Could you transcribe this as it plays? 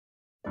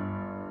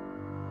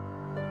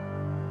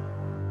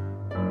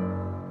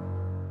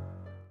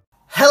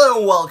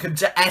Hello and welcome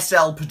to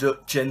SL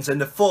Productions and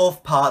the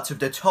fourth part of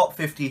the top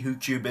 50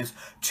 WhoTubers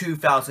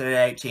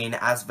 2018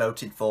 as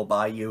voted for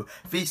by you.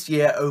 This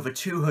year over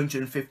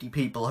 250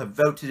 people have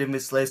voted in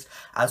this list,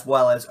 as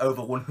well as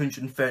over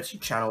 130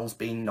 channels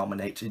being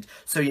nominated.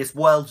 So yes,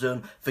 well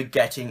done for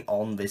getting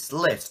on this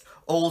list.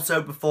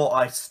 Also, before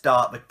I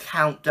start the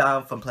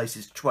countdown from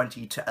places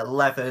 20 to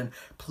 11,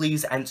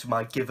 please enter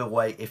my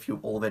giveaway if you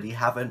already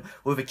haven't,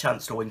 with a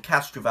chance to win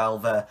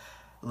Castrovalva,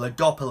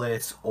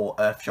 Legopolis or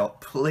Earthshot.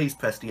 Please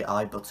press the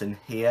I button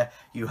here.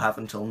 You have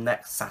until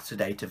next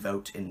Saturday to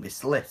vote in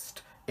this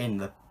list, in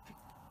the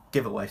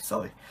giveaway,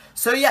 sorry.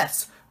 So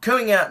yes,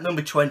 coming out at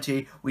number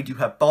 20, we do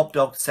have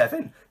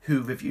BobDog7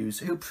 Who Reviews,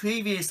 who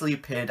previously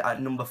appeared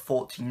at number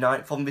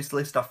 49th on this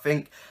list, I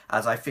think,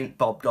 as I think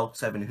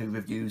BobDog7 Who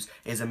Reviews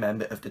is a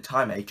member of the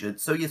Time Agent.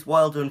 So yes,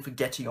 well done for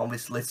getting on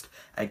this list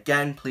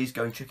again. Please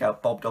go and check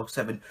out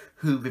BobDog7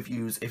 Who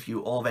Reviews if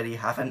you already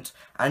haven't.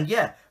 And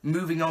yeah,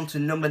 moving on to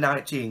number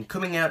 19.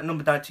 Coming out at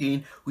number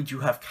 19, we do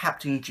have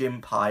Captain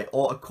Jim Pie,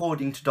 or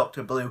according to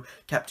Dr. Blue,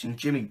 Captain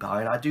Jimmy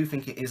Pie. And I do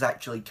think it is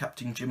actually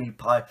Captain Jimmy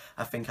Pie.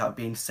 I think I've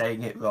been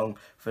saying it wrong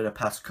for the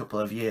past couple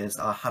of years.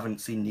 I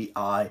haven't seen the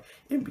I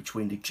in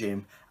between the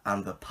Jim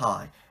and the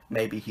Pie.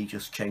 Maybe he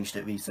just changed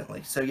it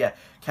recently. So yeah,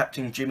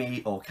 Captain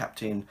Jimmy or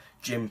Captain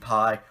Jim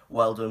Pie,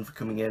 well done for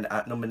coming in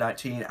at number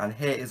 19. And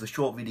here is a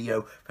short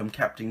video from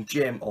Captain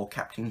Jim or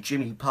Captain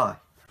Jimmy Pie.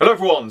 Hello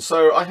everyone,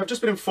 so I have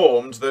just been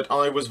informed that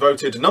I was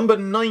voted number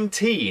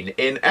 19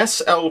 in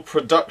SL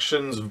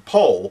Productions'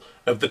 poll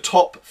of the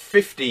top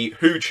 50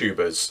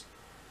 WhoTubers.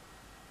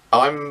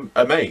 I'm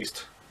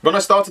amazed. When I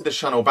started this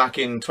channel back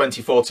in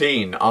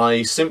 2014,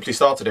 I simply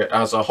started it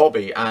as a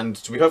hobby, and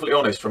to be perfectly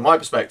honest, from my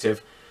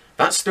perspective,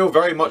 that's still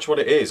very much what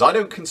it is. I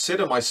don't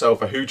consider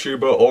myself a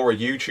WhoTuber or a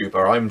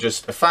YouTuber, I'm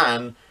just a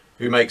fan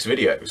who makes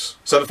videos.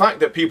 So the fact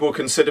that people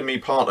consider me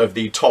part of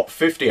the top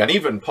 50 and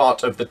even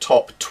part of the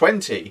top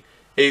 20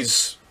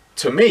 is,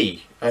 to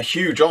me, a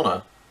huge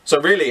honour. So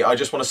really, I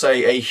just want to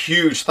say a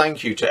huge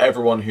thank you to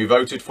everyone who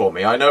voted for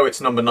me. I know it's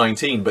number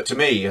 19, but to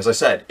me, as I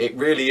said, it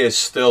really is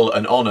still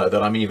an honour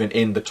that I'm even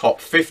in the top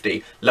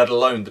 50, let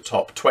alone the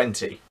top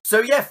 20.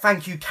 So yeah,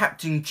 thank you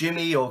Captain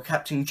Jimmy or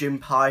Captain Jim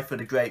Pie for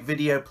the great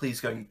video.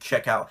 Please go and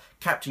check out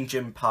Captain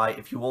Jim Pie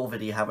if you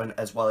already haven't,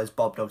 as well as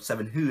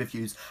BobDog7 Who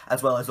Reviews,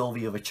 as well as all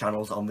the other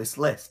channels on this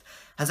list.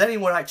 Has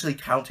anyone actually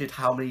counted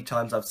how many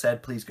times I've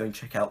said please go and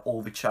check out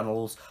all the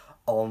channels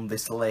on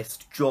this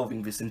list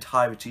during this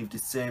entirety of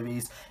this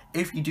series?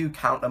 If you do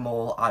count them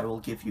all, I will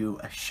give you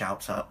a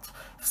shout out.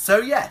 So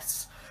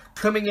yes,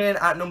 coming in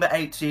at number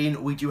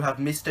 18, we do have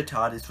Mr.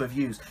 TARDIS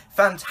Reviews.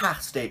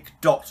 Fantastic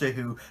Doctor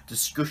Who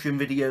discussion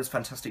videos,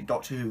 fantastic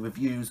Doctor Who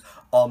reviews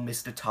on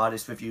Mr.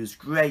 TARDIS Reviews.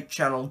 Great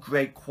channel,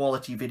 great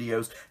quality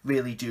videos.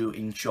 Really do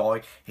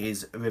enjoy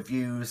his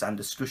reviews and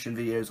discussion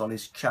videos on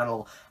his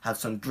channel. Has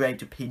some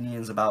great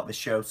opinions about the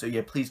show. So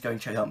yeah, please go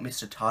and check out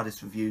Mr.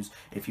 TARDIS Reviews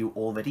if you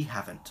already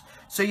haven't.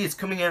 So yes,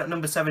 coming in at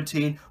number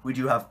 17, we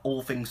do have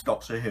All Things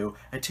Doctor Who.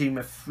 A team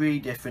of 3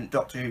 different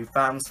Doctor Who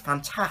fans.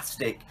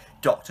 Fantastic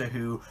Doctor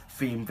Who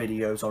themed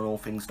videos on All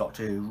Things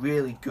Doctor Who.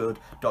 Really good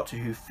Doctor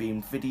Who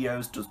themed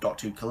videos. Does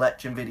Doctor Who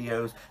collection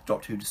videos,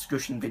 Doctor Who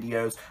discussion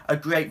videos. A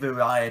great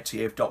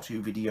variety of Doctor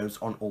Who videos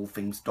on All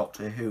Things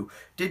Doctor Who.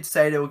 Did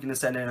say they were going to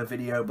send in a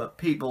video, but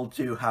people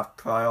do have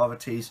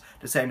priorities.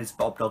 The same as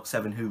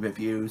BobDog7 Who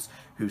Reviews,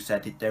 who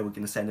said they were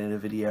going to send in a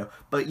video.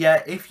 But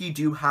yeah, if you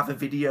do have a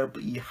video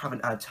but you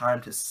haven't had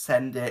time to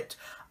send it,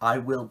 I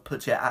will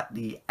put it at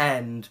the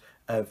end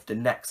of the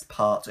next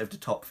part of the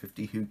top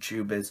 50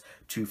 WhoTubers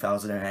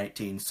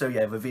 2018. So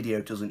yeah, the video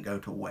doesn't go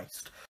to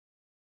waste.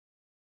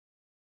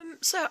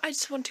 So I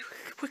just want to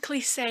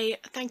quickly say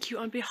thank you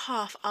on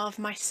behalf of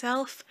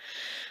myself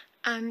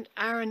and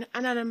Aaron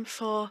and Adam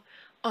for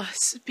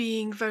us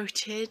being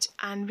voted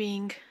and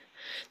being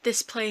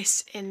this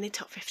place in the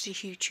top 50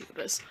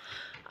 WhoTubers.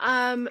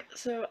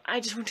 So I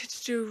just wanted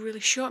to do a really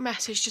short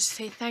message just to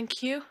say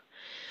thank you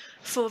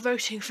for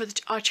voting for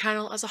our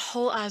channel as a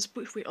whole, as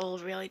we all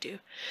really do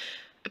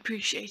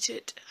appreciate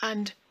it,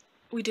 and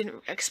we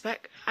didn't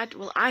expect,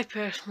 well I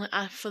personally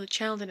for the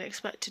channel didn't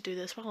expect to do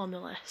this well on the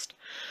list.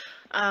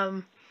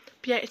 But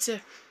yeah, it's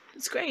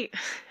great.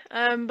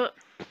 But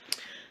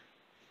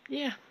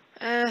yeah,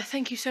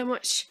 thank you so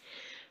much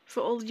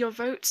for all your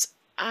votes,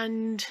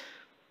 and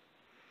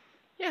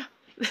yeah,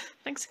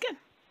 thanks again.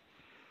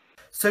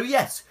 So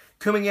yes,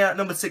 coming out at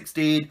number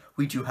 16,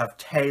 we do have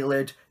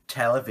Tailored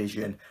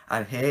Television,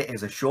 and here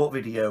is a short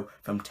video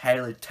from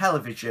Tailored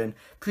Television,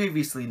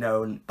 previously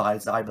known by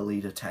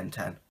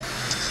Zyberleader1010.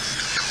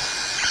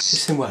 Is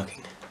this thing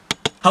working?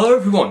 Hello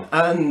everyone,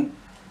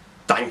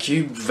 thank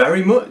you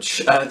very much.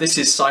 This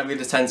is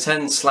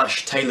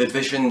Zyberleader1010 / Tailored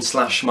Vision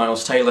 /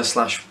 Miles Taylor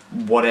 /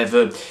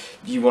 whatever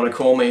you want to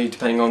call me,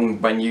 depending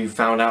on when you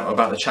found out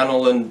about the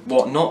channel and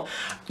whatnot.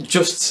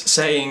 Just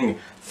saying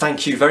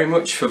thank you very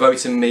much for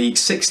voting me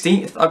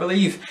 16th, I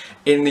believe,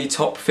 in the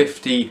top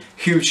 50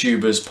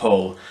 WhoTubers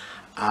poll.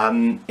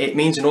 It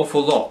means an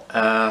awful lot,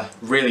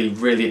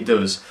 really it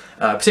does.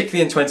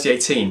 Particularly in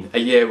 2018, a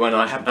year when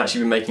I haven't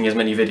actually been making as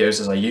many videos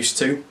as I used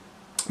to.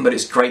 but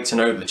it's great to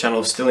know that the channel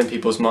is still in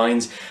people's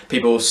minds.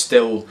 People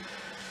still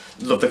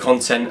love the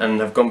content and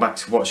have gone back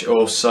to watch it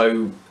all,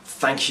 so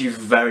thank you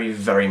very,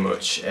 very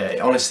much. It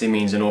honestly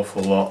means an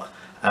awful lot.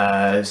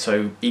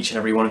 So each and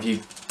every one of you,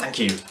 thank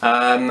you.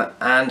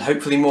 And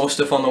hopefully more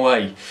stuff on the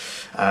way.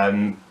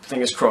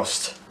 Fingers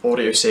crossed,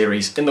 audio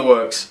series in the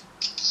works.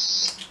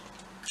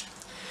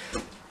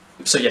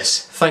 So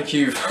yes, thank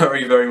you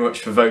very, very much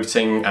for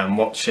voting and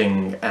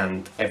watching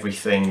and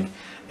everything.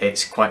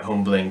 It's quite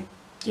humbling,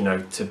 you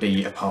know, to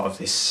be a part of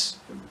this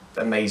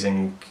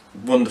amazing,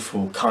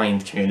 wonderful,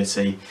 kind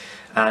community,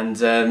 and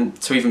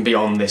to even be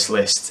on this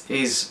list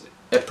is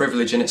a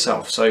privilege in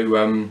itself.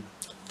 So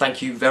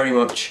thank you very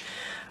much,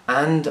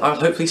 and I'll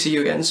hopefully see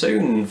you again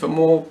soon for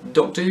more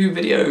Doctor Who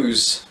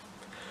videos.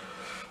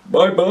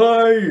 Bye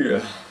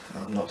bye!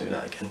 I'm not doing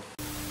that again.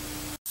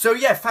 So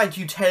yeah, thank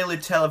you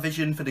Tailored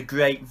Television for the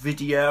great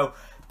video.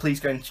 Please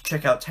go and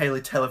check out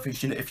Tailored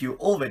Television if you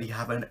already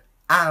haven't,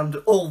 and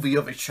all the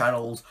other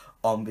channels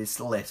on this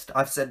list.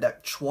 I've said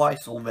that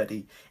twice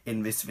already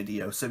in this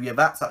video. So yeah,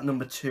 that's at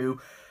number 2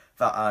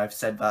 that I've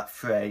said that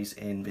phrase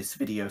in this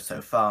video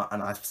so far,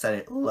 and I've said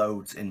it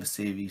loads in the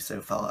series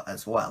so far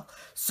as well.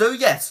 So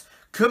yes,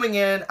 coming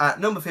in at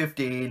number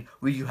 15,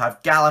 we do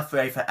have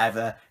Gallifrey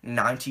Forever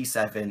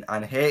 97,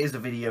 and here is a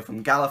video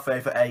from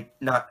Gallifrey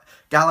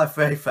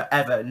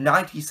Forever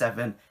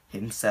 97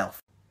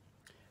 himself.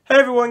 Hey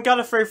everyone,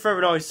 Gallifrey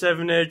Forever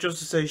 97 here, just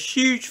to say a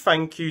huge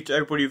thank you to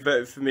everybody who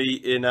voted for me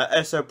in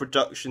SL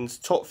Productions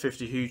Top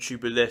 50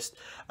 YouTuber list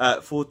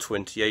for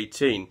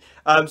 2018.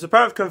 So apparently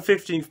I've come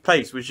 15th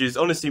place, which is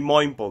honestly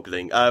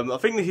mind-boggling. I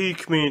think the Who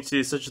community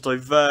is such a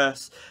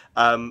diverse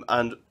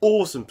and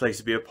awesome place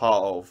to be a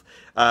part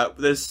of.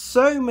 There's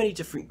so many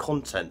different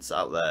contents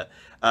out there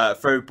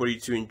for everybody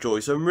to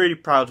enjoy, so I'm really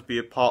proud to be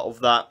a part of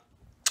that.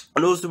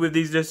 And also with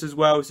these lists as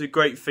well, it's a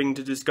great thing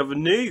to discover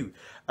new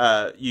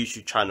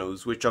YouTube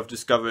channels, which I've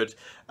discovered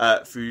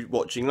through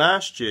watching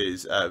last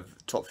year's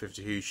Top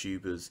 50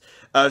 YouTubers.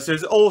 So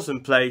it's an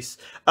awesome place.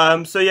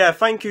 So yeah,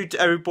 thank you to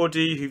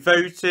everybody who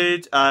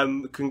voted.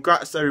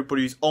 Congrats to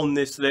everybody who's on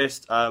this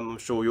list. I'm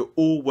sure you're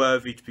all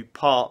worthy to be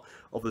part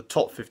of the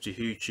top 50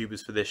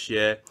 YouTubers for this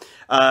year.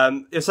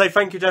 I say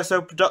thank you to SL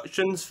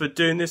Productions for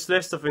doing this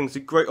list. I think it's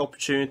a great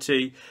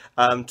opportunity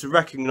to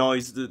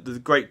recognise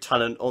the great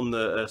talent on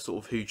the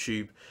sort of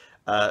YouTube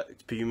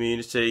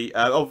community.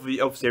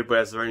 Obviously everybody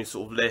has their own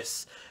sort of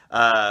lists,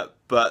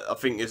 but I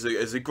think it's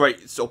a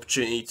great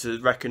opportunity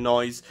to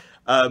recognise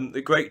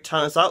the great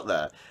talents out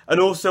there. And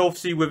also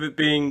obviously with it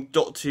being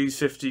Doctor Who's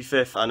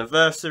 55th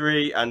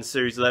anniversary and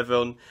Series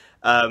 11,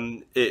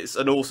 it's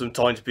an awesome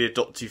time to be a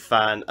Doctor Who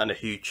fan and a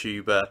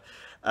YouTuber.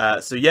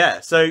 So yeah,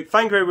 so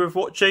thank you everyone for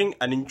watching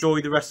and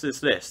enjoy the rest of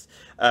this list.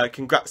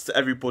 Congrats to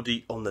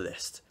everybody on the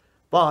list.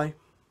 Bye.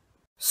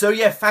 So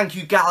yeah, thank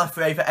you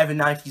Gallifrey Forever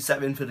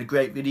 97 for the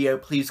great video.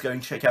 Please go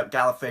and check out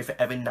Gallifrey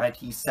Forever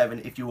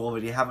 97 if you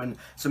already haven't.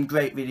 Some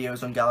great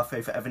videos on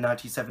Gallifrey Forever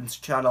 97's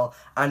channel.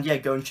 And yeah,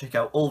 go and check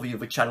out all the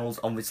other channels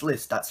on this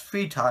list. That's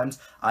 3 times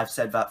I've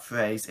said that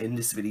phrase in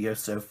this video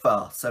so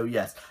far. So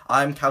yes,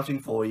 I'm counting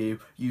for you.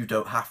 You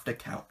don't have to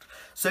count.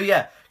 So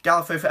yeah,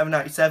 Gallifrey Forever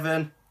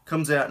 97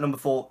 comes in at number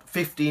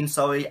 15,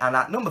 and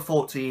at number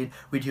 14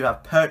 we do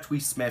have Pertwee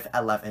Smith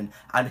 11,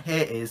 and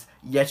here is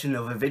yet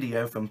another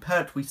video from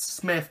Pertwee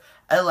Smith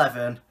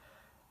 11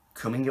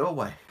 coming your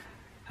way.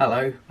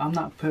 Hello, I'm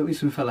that Pertwee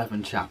Smith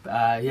 11 chap.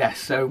 Yes,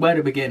 so where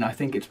to begin? I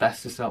think it's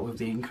best to start with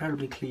the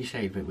incredibly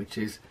cliched bit, which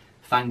is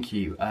thank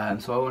you.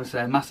 So I want to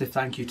say a massive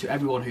thank you to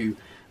everyone who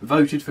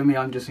voted for me.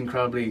 I'm just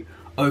incredibly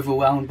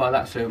overwhelmed by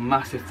that, so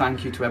massive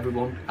thank you to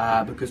everyone,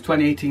 because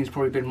 2018 has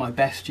probably been my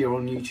best year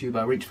on YouTube.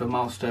 I reached the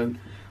milestone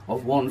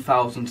of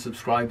 1,000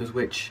 subscribers,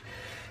 which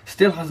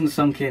still hasn't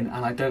sunk in,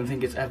 and I don't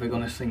think it's ever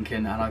going to sink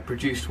in. And I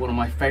produced one of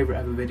my favourite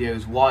ever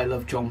videos, Why I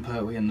Love John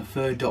Pertwee and the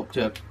Third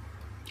Doctor.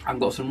 I've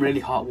got some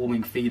really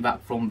heartwarming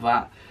feedback from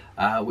that,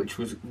 which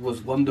was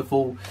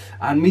wonderful.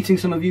 And meeting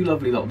some of you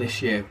lovely lot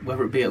this year,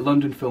 whether it be at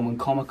London Film and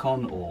Comic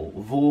Con or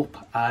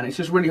VORP, and it's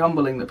just really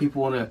humbling that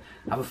people want to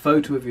have a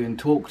photo with you and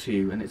talk to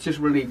you, and it's just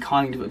really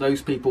kind that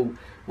those people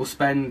will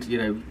spend, you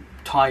know,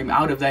 time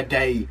out of their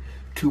day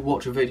to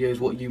watch the videos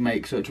what you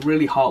make. So it's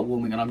really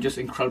heartwarming, and I'm just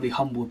incredibly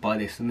humbled by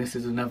this, and this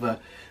is another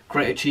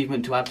great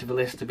achievement to add to the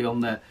list, to be on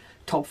the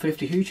top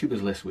 50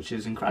 YouTubers list, which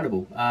is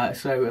incredible.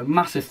 So a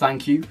massive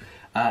thank you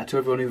to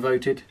everyone who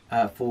voted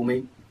for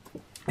me.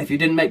 If you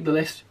didn't make the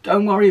list,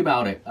 don't worry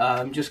about it.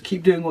 Just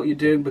keep doing what you're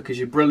doing, because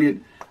you're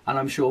brilliant, and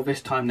I'm sure this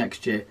time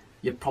next year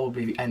you'll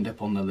probably end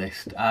up on the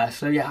list.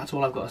 So yeah, that's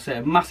all I've got to say.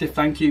 A massive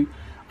thank you,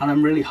 and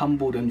I'm really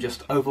humbled and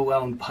just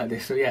overwhelmed by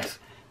this. So yes,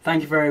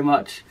 thank you very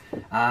much.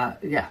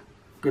 Yeah,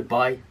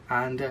 goodbye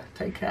and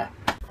take care.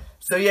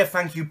 So yeah,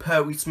 thank you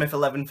Pertwee Smith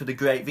 11 for the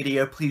great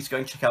video. Please go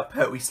and check out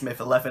Pertwee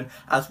Smith 11,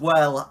 as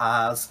well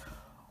as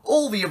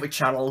all the other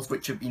channels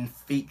which have been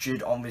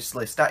featured on this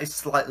list. That is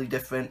slightly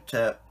different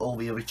to all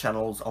the other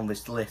channels on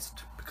this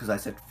list, because I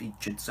said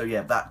featured, so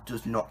yeah, that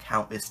does not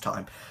count this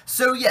time.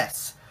 So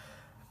yes,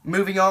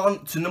 moving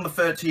on to number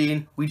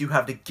 13, we do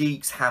have the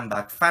Geek's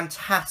Handbag.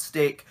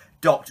 Fantastic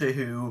Doctor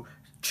Who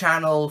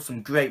channel,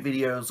 some great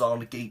videos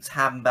on Geeks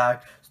Handbag,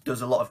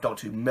 does a lot of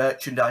Doctor Who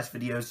merchandise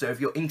videos, so if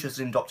you're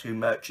interested in Doctor Who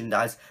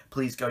merchandise,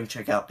 please go and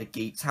check out the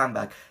Geeks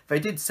Handbag. They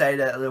did say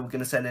that they were going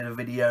to send in a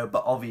video,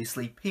 but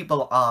obviously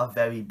people are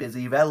very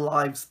busy, their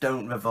lives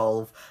don't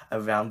revolve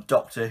around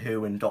Doctor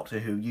Who and Doctor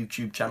Who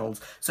YouTube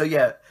channels, so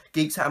yeah,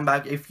 Geeks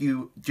Handbag, if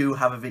you do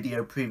have a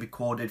video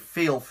pre-recorded,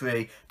 feel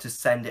free to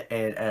send it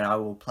in and I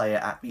will play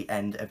it at the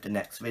end of the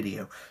next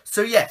video.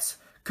 So yes,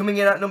 coming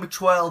in at number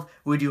 12,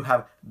 we do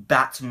have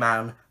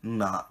Batman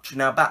March.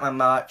 Now, Batman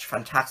March,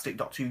 fantastic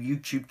Doctor Who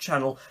YouTube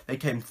channel. They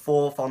came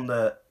 4th on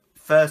the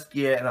first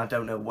year, and I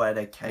don't know where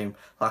they came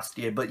last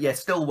year. But yeah,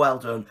 still well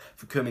done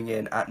for coming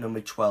in at number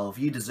 12.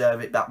 You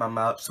deserve it, Batman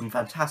March. Some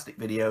fantastic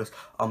videos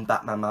on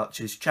Batman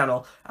March's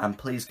channel. And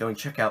please go and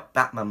check out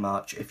Batman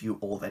March if you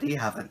already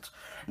haven't.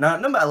 Now,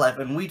 at number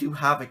 11, we do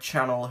have a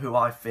channel who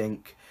I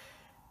think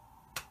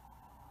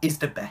is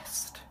the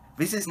best.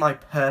 This is my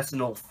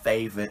personal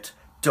favourite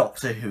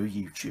Doctor Who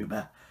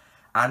YouTuber,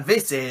 and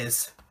this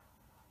is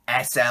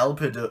SL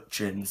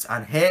Productions,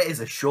 and here is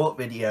a short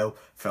video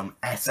from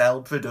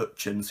SL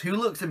Productions, who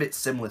looks a bit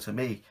similar to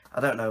me.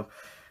 I don't know,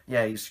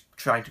 yeah, he's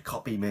trying to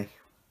copy me.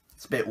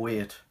 It's a bit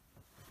weird.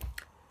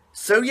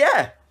 So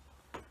yeah,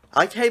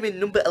 I came in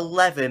number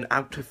 11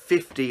 out of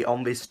 50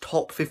 on this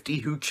top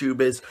 50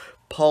 YouTubers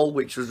poll,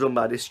 which was run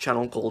by this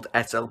channel called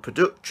SL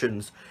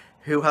Productions,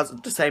 who has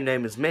the same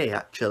name as me,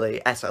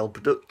 actually, SL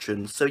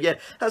Productions. So yeah,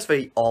 that's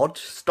very odd.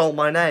 Stole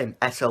my name,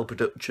 SL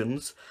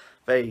Productions.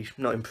 Very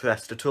not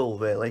impressed at all,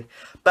 really.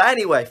 But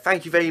anyway,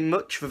 thank you very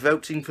much for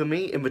voting for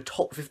me in the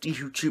top 50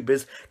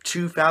 YouTubers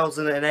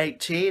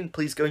 2018.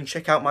 Please go and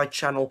check out my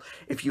channel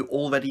if you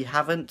already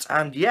haven't.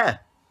 And yeah,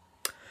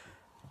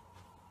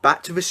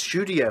 back to the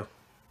studio.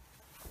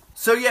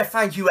 So yeah,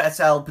 thank you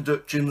SL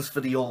Productions for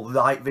the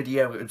alright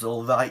video. It was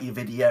alrighty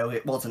video.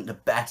 It wasn't the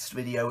best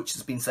video which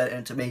has been sent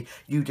in to me.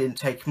 You didn't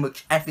take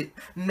much effort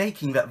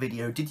making that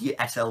video, did you,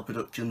 SL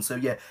Productions? So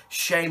yeah,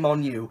 shame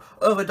on you.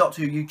 Other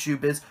Doctor Who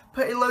YouTubers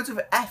put in loads of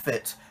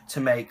effort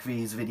to make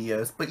these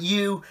videos, but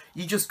you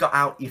just got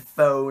out your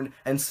phone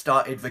and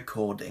started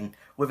recording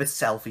with a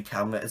selfie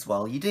camera as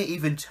well. You didn't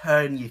even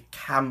turn your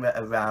camera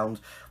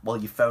around, well,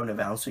 your phone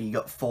around, so you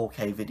got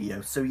 4K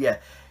video. So yeah,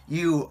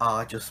 you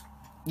are just,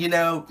 you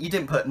know, you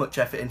didn't put much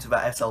effort into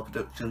that SL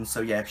Productions,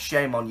 so yeah,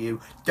 shame on you.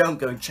 Don't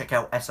go and check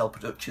out SL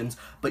Productions,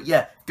 but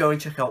yeah, go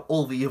and check out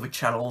all the other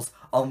channels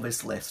on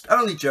this list.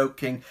 Only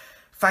joking.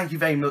 Thank you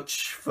very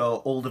much for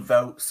all the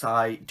votes.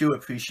 I do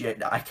appreciate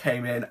that I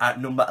came in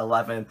at number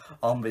 11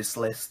 on this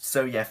list,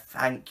 so yeah,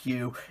 thank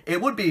you.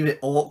 It would be a bit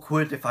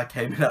awkward if I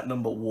came in at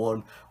number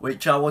 1,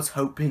 which I was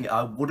hoping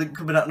I wouldn't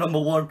come in at number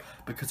 1,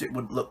 because it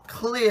would look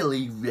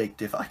clearly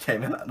rigged if I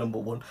came in at number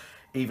 1,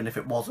 even if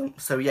it wasn't.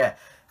 So yeah,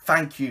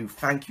 thank you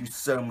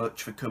so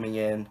much for coming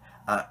in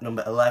at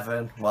number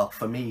 11. Well,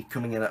 for me,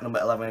 coming in at number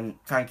 11,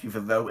 thank you for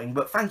voting,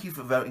 but thank you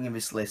for voting in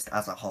this list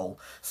as a whole.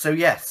 So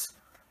yes,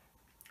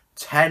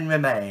 10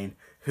 remain.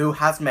 Who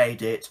has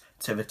made it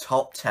to the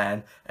top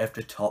 10 of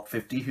the top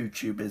 50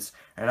 YouTubers?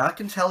 And I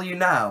can tell you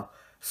now,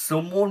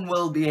 someone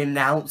will be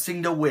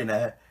announcing the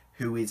winner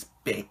who is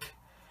big.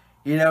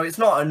 You know, it's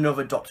not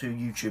another Doctor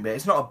Who YouTuber,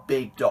 it's not a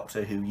big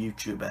Doctor Who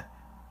YouTuber.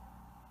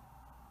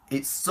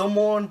 It's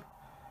someone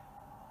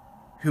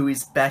who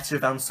is better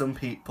than some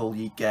people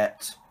you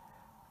get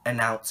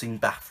announcing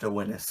BAFTA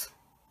winners.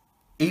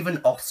 Even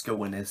Oscar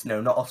winners.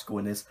 No, not Oscar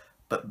winners,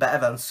 but better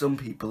than some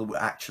people who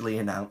actually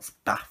announce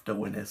BAFTA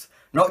winners.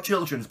 Not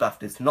children's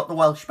BAFTAs, not the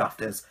Welsh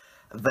BAFTAs,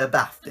 the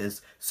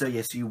BAFTAs. So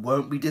yes, you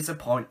won't be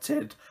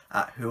disappointed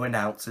at who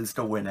announces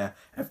the winner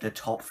of the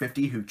top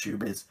 50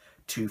 YouTubers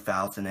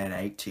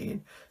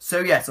 2018. So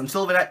yes,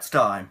 until the next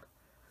time,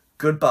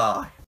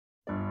 goodbye.